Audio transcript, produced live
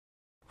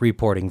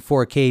Reporting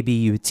for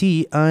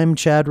KBUT, I'm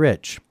Chad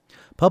Rich.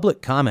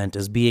 Public comment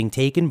is being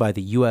taken by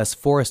the U.S.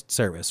 Forest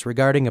Service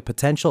regarding a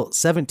potential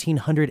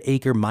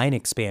 1,700-acre mine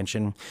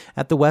expansion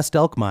at the West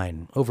Elk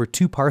Mine over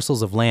 2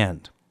 parcels of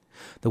land.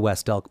 The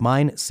West Elk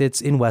Mine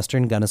sits in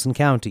western Gunnison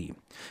County.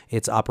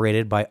 It's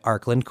operated by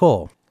Arkland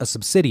Coal, a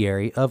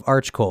subsidiary of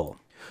Arch Coal.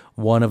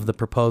 One of the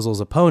proposal's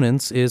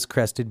opponents is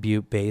Crested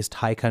Butte-based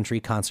High Country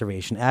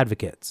Conservation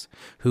Advocates,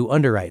 who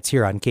underwrites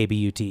here on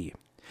KBUT.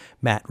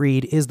 Matt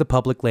Reed is the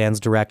Public Lands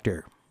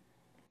Director.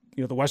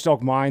 The West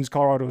Elk Mine is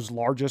Colorado's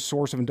largest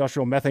source of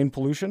industrial methane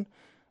pollution.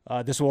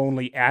 This will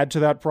only add to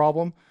that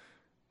problem.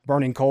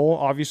 Burning coal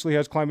obviously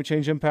has climate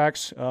change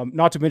impacts,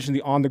 not to mention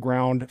the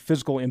on-the-ground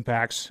physical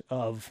impacts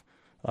of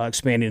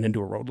expanding into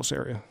a roadless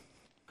area.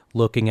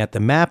 Looking at the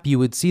map, you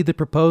would see the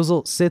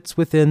proposal sits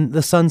within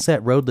the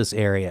Sunset Roadless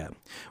area,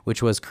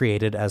 which was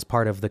created as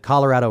part of the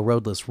Colorado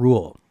Roadless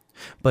Rule.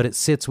 But it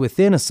sits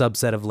within a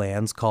subset of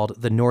lands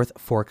called the North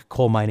Fork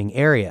Coal Mining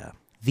Area.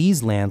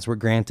 These lands were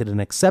granted an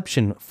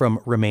exception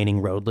from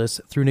remaining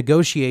roadless through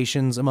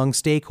negotiations among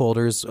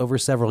stakeholders over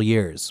several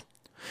years.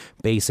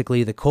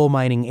 Basically, the coal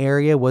mining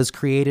area was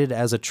created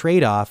as a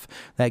trade-off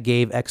that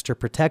gave extra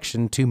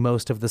protection to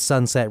most of the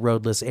Sunset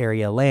Roadless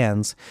area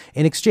lands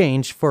in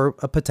exchange for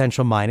a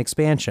potential mine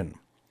expansion.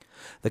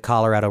 The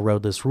Colorado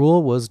Roadless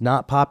Rule was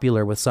not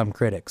popular with some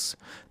critics.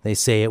 They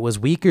say it was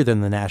weaker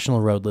than the National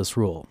Roadless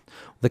Rule.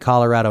 The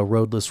Colorado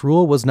Roadless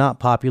Rule was not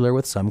popular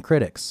with some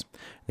critics.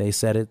 They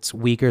said it's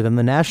weaker than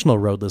the National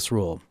Roadless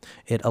Rule.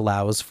 It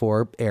allows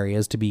for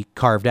areas to be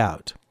carved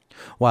out.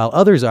 While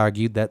others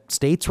argued that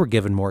states were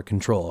given more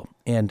control,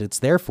 and it's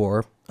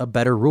therefore a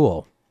better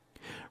rule.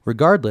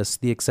 Regardless,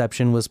 the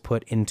exception was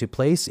put into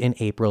place in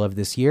April of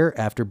this year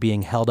after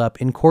being held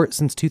up in court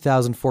since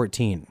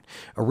 2014,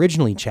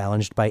 originally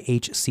challenged by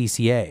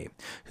HCCA,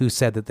 who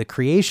said that the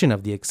creation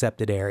of the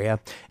accepted area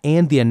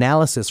and the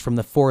analysis from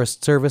the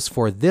Forest Service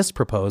for this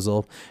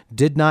proposal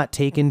did not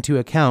take into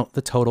account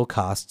the total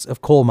costs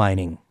of coal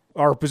mining.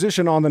 Our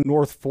position on the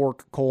North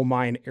Fork Coal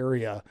Mine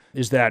area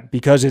is that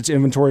because it's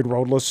inventoried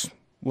roadless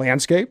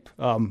landscape,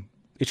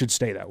 it should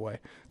stay that way.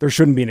 There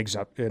shouldn't be an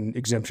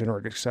exemption or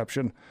an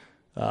exception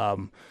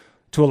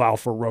to allow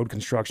for road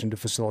construction to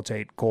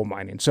facilitate coal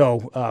mining.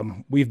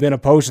 So we've been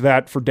opposed to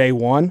that for day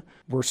one.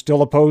 We're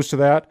still opposed to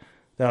that.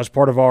 That was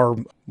part of our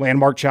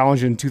landmark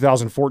challenge in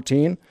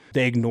 2014.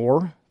 They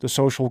ignore the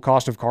social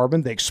cost of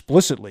carbon. They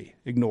explicitly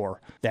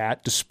ignore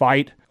that,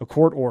 despite a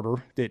court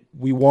order that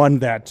we won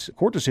that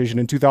court decision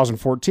in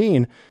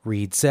 2014.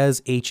 Reed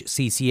says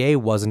HCCA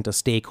wasn't a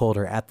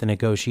stakeholder at the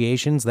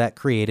negotiations that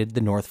created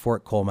the North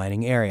Fork coal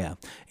mining area,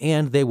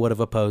 and they would have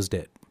opposed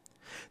it.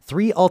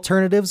 3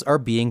 alternatives are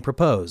being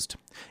proposed,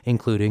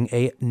 including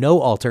a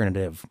no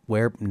alternative,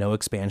 where no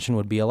expansion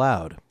would be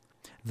allowed.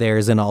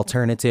 There's an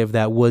alternative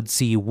that would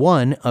see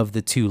one of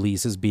the 2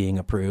 leases being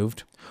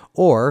approved,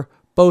 or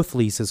both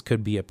leases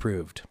could be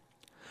approved.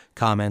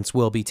 Comments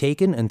will be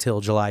taken until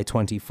July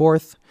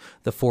 24th.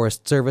 The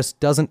Forest Service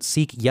doesn't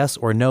seek yes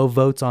or no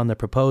votes on the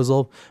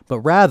proposal, but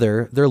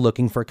rather they're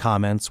looking for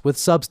comments with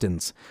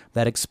substance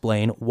that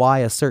explain why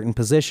a certain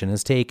position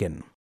is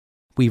taken.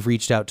 We've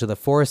reached out to the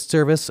Forest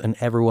Service, and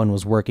everyone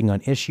was working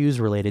on issues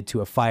related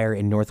to a fire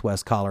in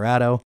northwest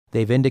Colorado.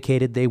 They've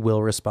indicated they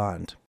will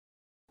respond.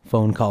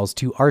 Phone calls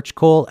to Arch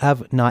Coal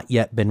have not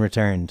yet been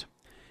returned.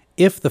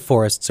 If the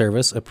Forest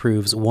Service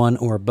approves one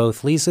or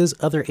both leases,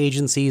 other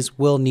agencies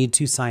will need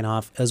to sign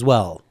off as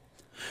well.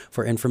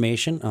 For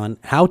information on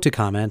how to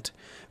comment,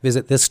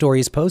 visit this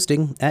story's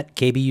posting at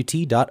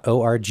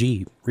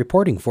kbut.org.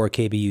 Reporting for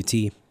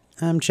KBUT,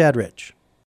 I'm Chad Rich.